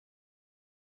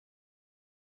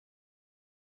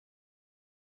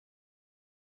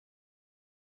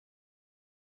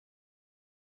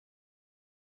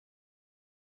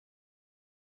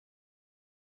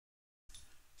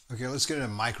Okay, let's get into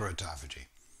microautophagy.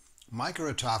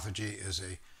 Microautophagy is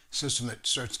a system that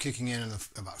starts kicking in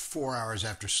about 4 hours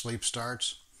after sleep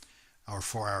starts, or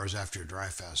 4 hours after your dry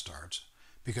fast starts,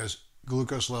 because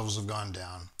glucose levels have gone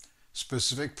down.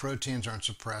 Specific proteins aren't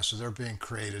suppressed, so they're being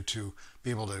created to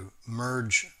be able to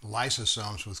merge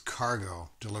lysosomes with cargo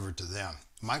delivered to them.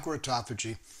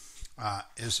 Microautophagy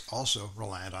is also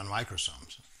reliant on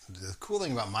microsomes. The cool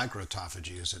thing about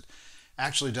microautophagy is it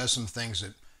actually does some things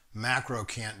that macro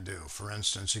can't do. For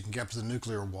instance, it can get up to the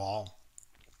nuclear wall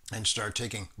and start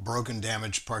taking broken,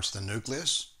 damaged parts of the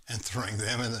nucleus and throwing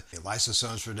them in the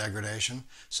lysosomes for degradation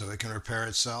so it can repair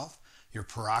itself. Your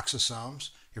peroxisomes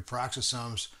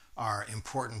are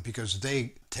important because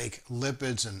they take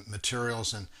lipids and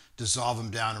materials and dissolve them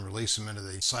down and release them into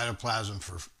the cytoplasm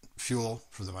for fuel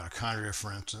for the mitochondria,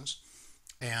 for instance,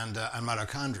 and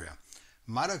mitochondria.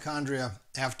 Mitochondria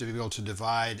have to be able to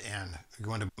divide and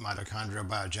go into mitochondrial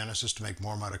biogenesis to make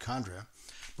more mitochondria.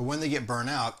 But when they get burnt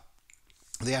out,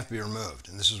 they have to be removed.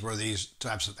 And this is where these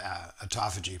types of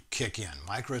autophagy kick in.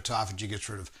 Microautophagy gets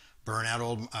rid of burnt-out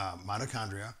old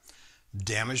mitochondria,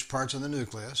 damaged parts of the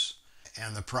nucleus,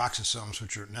 and the peroxisomes,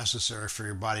 which are necessary for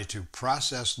your body to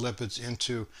process lipids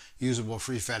into usable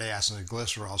free fatty acids and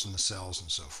glycerols in the cells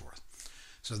and so forth.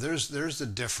 So there's the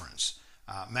difference.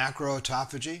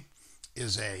 Macroautophagy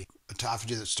is a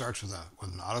autophagy that starts with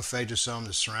an autophagosome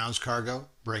that surrounds cargo,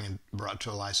 brought to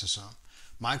a lysosome.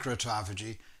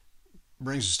 Microautophagy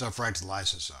brings the stuff right to the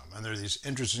lysosome. And there are these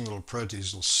interesting little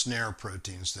proteins, little snare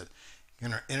proteins that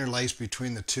interlace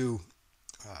between the two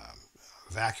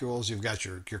vacuoles. You've got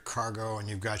your cargo and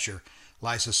you've got your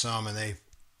lysosome, and they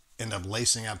end up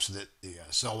lacing up so that the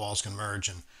cell walls can merge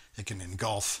and it can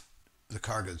engulf the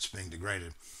cargo that's being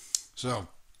degraded. So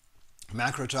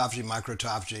macroautophagy,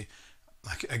 microautophagy,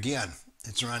 again,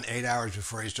 it's around 8 hours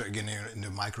before you start getting into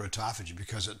microautophagy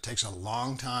because it takes a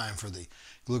long time for the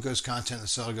glucose content in the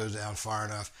cell to go down far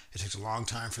enough. It takes a long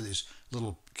time for these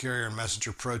little carrier and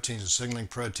messenger proteins and signaling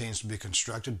proteins to be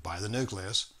constructed by the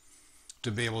nucleus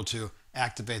to be able to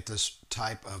activate this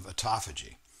type of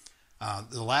autophagy.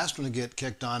 The last one to get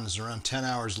kicked on is around 10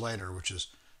 hours later, which is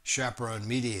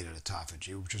chaperone-mediated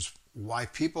autophagy, which is why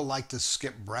people like to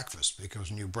skip breakfast,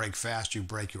 because when you break fast, you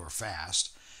break your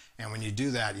fast. And when you do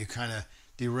that, you kind of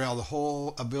derail the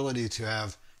whole ability to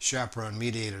have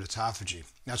chaperone-mediated autophagy.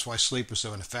 That's why sleep is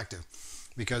so ineffective,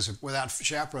 because without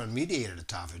chaperone-mediated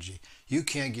autophagy, you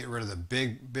can't get rid of the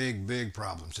big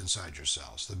problems inside your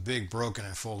cells, the big broken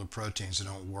and folded proteins that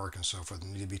don't work and so forth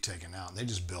and need to be taken out, and they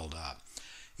just build up.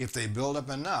 If they build up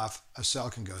enough, a cell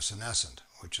can go senescent,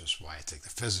 which is why I take the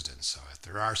Physitins. So if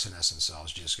there are senescent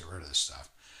cells, you just get rid of this stuff.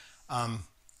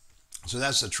 So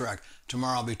that's the trick.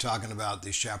 Tomorrow I'll be talking about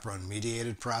the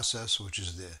chaperone-mediated process, which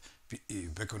is the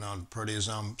ubiquinone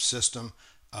proteasome system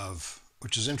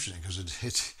which is interesting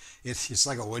because it's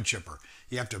like a wood chipper.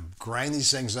 You have to grind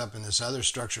these things up in this other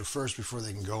structure first before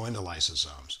they can go into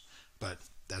lysosomes. But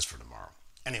that's for tomorrow.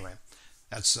 Anyway,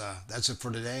 that's it for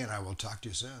today, and I will talk to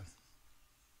you soon.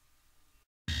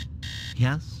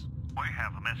 Yes? We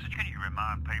have a message. Can you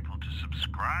remind people to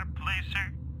subscribe, please,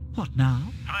 sir? What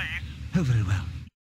now? Please. Oh, very well.